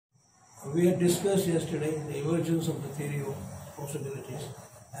We had discussed yesterday the emergence of the theory of possibilities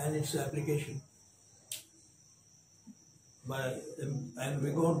and its application and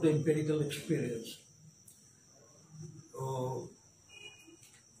we got the empirical experience. So,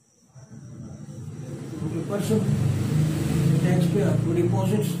 the person, the taxpayer who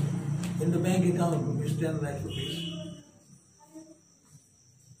deposits in the bank account rupees 10 lakh rupees,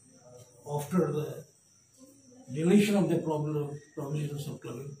 after the deletion of the provisions of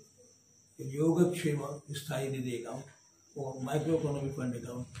clubbing, in Yoga Kshema is tied in the account or microeconomic fund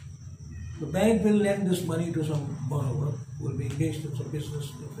account. The bank will lend this money to some borrower who will be engaged in some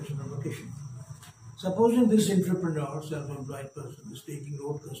business, professional vocation. Supposing this entrepreneur, self-employed person, is taking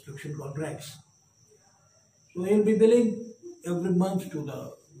road construction contracts. So he will be billing every month to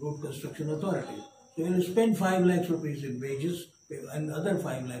the road construction authority. So he will spend 5 lakhs rupees in wages and other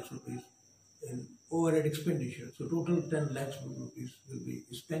 5 lakhs rupees in overhead expenditure. So total 10 lakhs rupees will be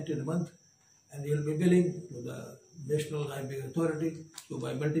spent in a month, and he will be billing to the National Highway Authority. So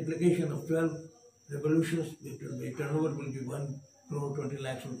by multiplication of 12 revolutions, the turnover will be 1 crore 20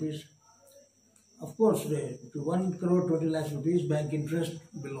 lakhs rupees. Of course, to 1 crore 20 lakhs rupees, bank interest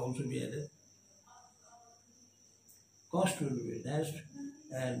will also be added. Cost will be dashed,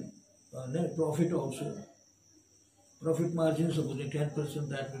 and net profit also. Profit margins of only 10%,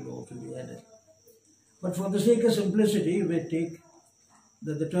 that will also be added. But for the sake of simplicity, we take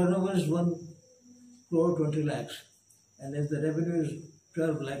that the turnover is 1 crore 20 lakhs, and as the revenue is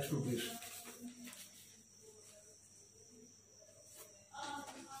 12 lakhs rupees.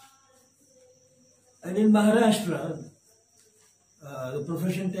 And in Maharashtra, the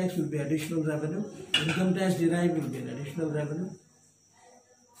profession tax will be additional revenue. Income tax derived will be an additional revenue.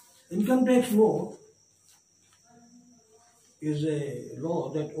 Income tax law is a law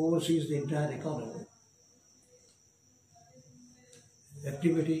that oversees the entire economy.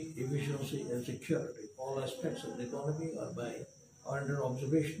 Activity, efficiency and security, all aspects of the economy are under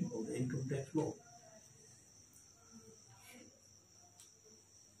observation of the income tax law.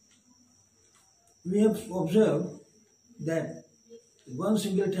 We have observed that one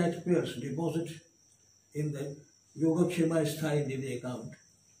single taxpayer's deposit in the Yoga Kshema is tied in the account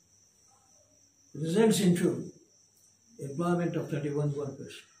results into employment of 31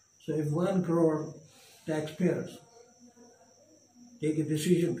 workers. So if 1 crore taxpayers take a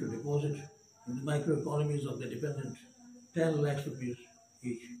decision to deposit in the microeconomies of the dependent 10 lakhs rupees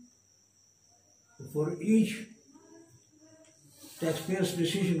each. So for each taxpayer's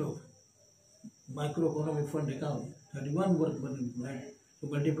decision of microeconomic fund account, 31 workmen employed, so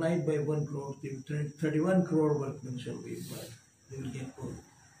multiplied by 1 crore, 31 crore workmen shall be employed. They will get work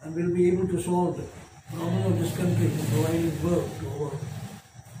and will be able to solve the problem of this country in providing work to our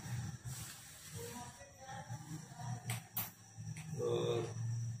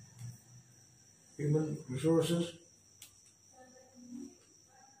human resources,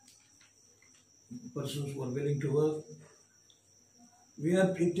 persons who are willing to work. We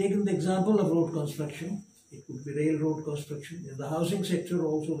have taken the example of road construction. It could be railroad construction. In the housing sector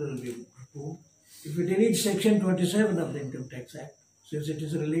also there will be reform. If we delete section 27 of the Income Tax Act, since it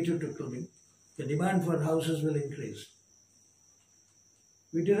is related to clubbing, the demand for houses will increase.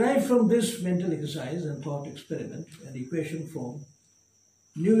 We derive from this mental exercise and thought experiment an equation from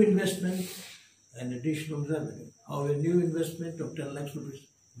new investment and additional revenue. How a new investment of 10 lakhs rupees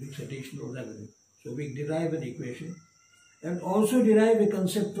brings additional revenue. So we derive an equation and also derive a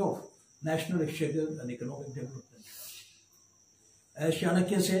concept of national exchequer and economic development. As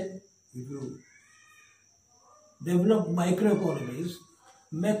Chanakya said, if you develop microeconomies,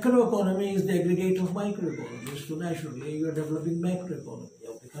 macroeconomy is the aggregate of microeconomies. So naturally you are developing macroeconomy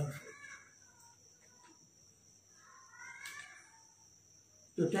of the country.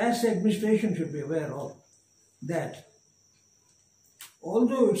 The tax administration should be aware of that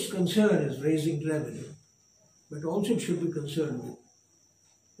although its concern is raising revenue, but also it should be concerned with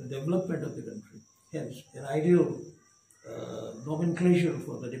the development of the country. Hence, an ideal nomenclature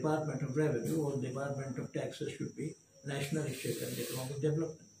for the Department of Revenue or Department of Taxes should be National Exchequer and Economic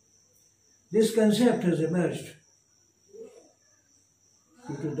Development. This concept has emerged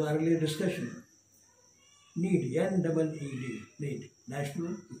due to the earlier discussion. Need, N-double-E-D, need,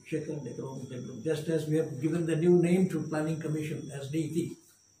 National Exchequer and Economic Development. Just as we have given the new name to Planning Commission as NEETI,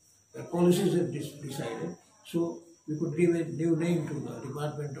 the policies have decided. So we could give a new name to the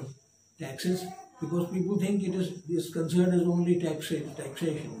Department of Taxes because people think this concern is only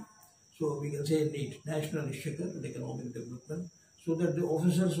taxation. So we can say NEET, National Exchequer and Economic Development, so that the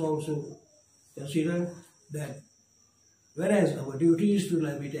officers also consider that whereas our duty is to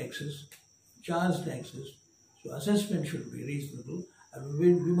levy taxes, charge taxes, so assessment should be reasonable, And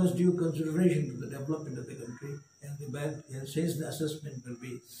we must give consideration to the development of the country, and since the assessment will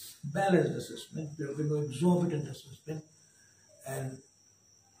be balanced assessment, there will be no exorbitant assessment, and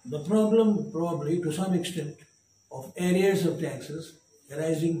the problem probably to some extent of areas of taxes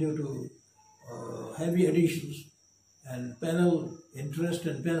arising due to heavy additions and penal interest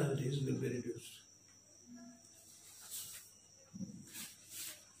and penalties will be reduced.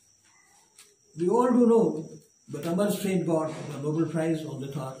 We all do know that Amar Strain got the Nobel Prize on the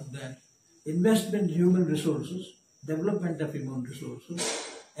thought that investment in human resources, development of human resources,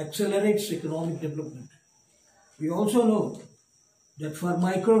 accelerates economic development. We also know that for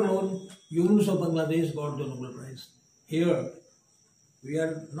microloan, Yunus of Bangladesh got the Nobel Prize. Here, we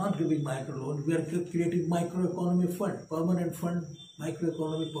are not giving microloan, we are creating microeconomic fund, permanent fund,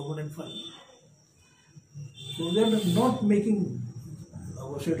 microeconomic permanent fund. So we are not making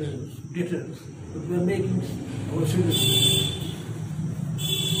our citizens debtors, but we are making our citizens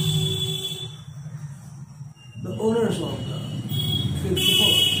the owners of the fixed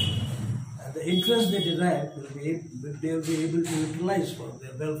deposit. And the interest they derive they will be able to utilize for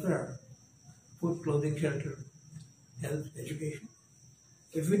their welfare, food, clothing, shelter, health, education.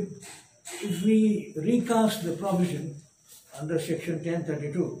 If we recast the provision under section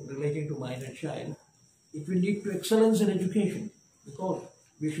 1032 relating to minor child, it will lead to excellence in education, because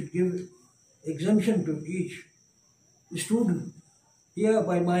we should give exemption to each student. Here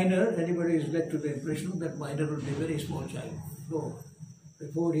by minor, anybody is led to the impression that minor will be a very small child. No,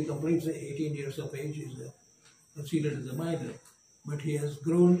 before he completes the 18 years of age, he is considered as a minor, but he has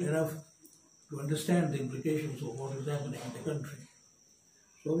grown enough to understand the implications of what is happening in the country.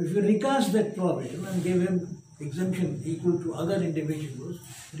 So if we recast that provision and give him exemption equal to other individuals,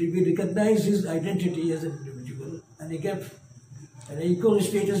 we recognize his identity as an individual, and he gets an equal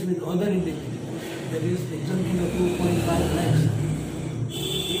status with other individuals, that is the exemption of 2.5 lakhs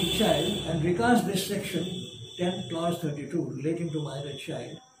each child, and recast this section 10 clause 32 relating to minor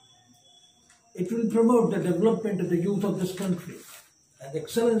child, it will promote the development of the youth of this country and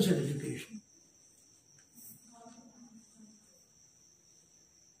excellence in education.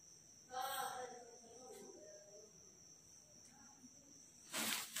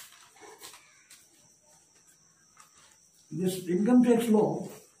 This income tax law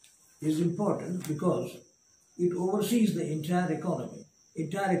is important because it oversees the entire economy.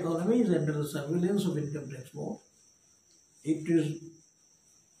 Entire economy is under the surveillance of income tax law. It is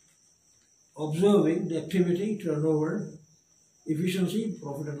observing the activity, turnover, efficiency,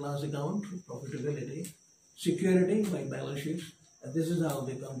 profit and loss account, profitability, security by balance sheets, and this is how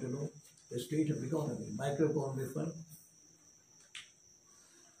they come to know the state of the economy, microeconomic fund,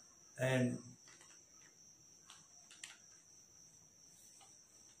 and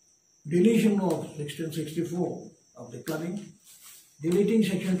deletion of section 64 of the clubbing, deleting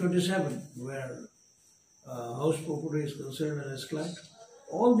section 27 where house property is concerned and is clubbed.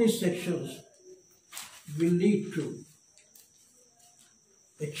 All these sections will lead to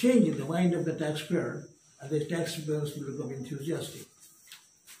a change in the mind of the taxpayer, and the taxpayers will become enthusiastic.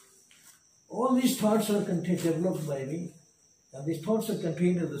 All these thoughts are developed by me, and these thoughts are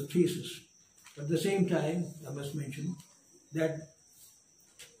contained in the thesis. At the same time, I must mention that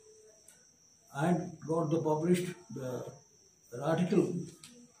I had got an article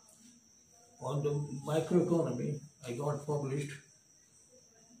on the microeconomy. I got published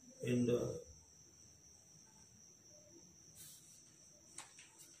in the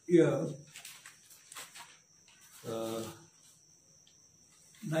year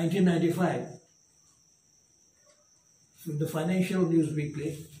 1995 in the Financial News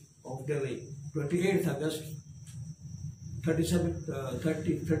Weekly of Delhi, 28th August, 30th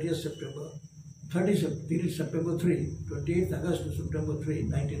September, 30th September 3, 28th August to September 3,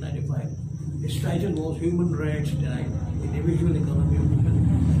 1995. Its title was Human Rights Denied, Individual Economy of Women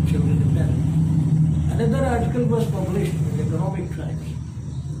and Children in Debt. Another article was published in the Economic Times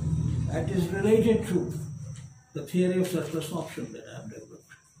that is related to the theory of surplus option that I have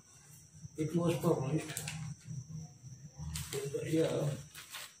developed. It was published in the year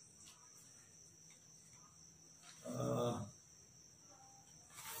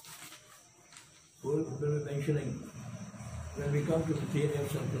we'll be mentioning when we come to the theory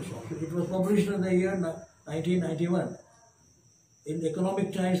of surplus option. It was published in the year 1991 in the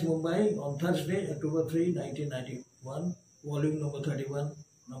Economic Times, Mumbai, on Thursday, October 3, 1991, volume number 31,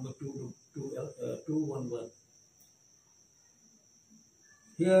 number 211.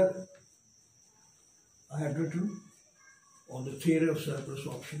 Here I had written on the theory of surplus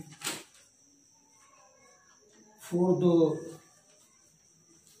option. For the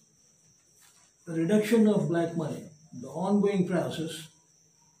reduction of black money, the ongoing process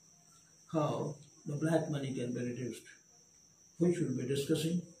how the black money can be reduced, which we'll be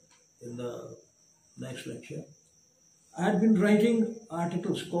discussing in the next lecture. I had been writing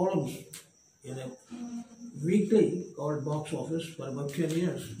articles, columns in a weekly called Box Office for about 10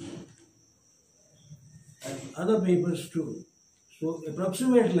 years, and other papers too. So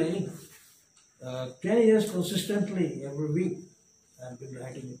approximately 10 years consistently every week I have been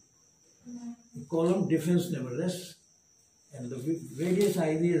writing the column Defense Never Rests, and the various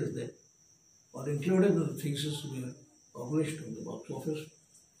ideas that are included in the thesis were published in the Box Office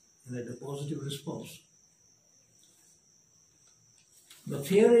and had a positive response. The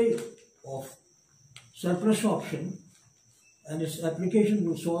theory of surplus option and its application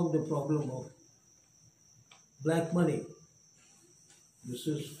will solve the problem of black money. This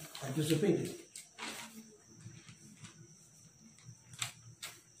is anticipated.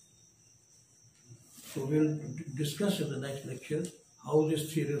 So we'll discuss in the next lecture how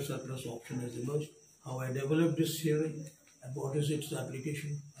this theory of surplus option has emerged, how I developed this theory, and what is its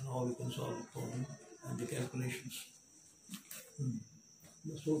application, and how we can solve the problem and the calculations.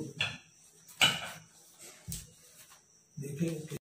 So,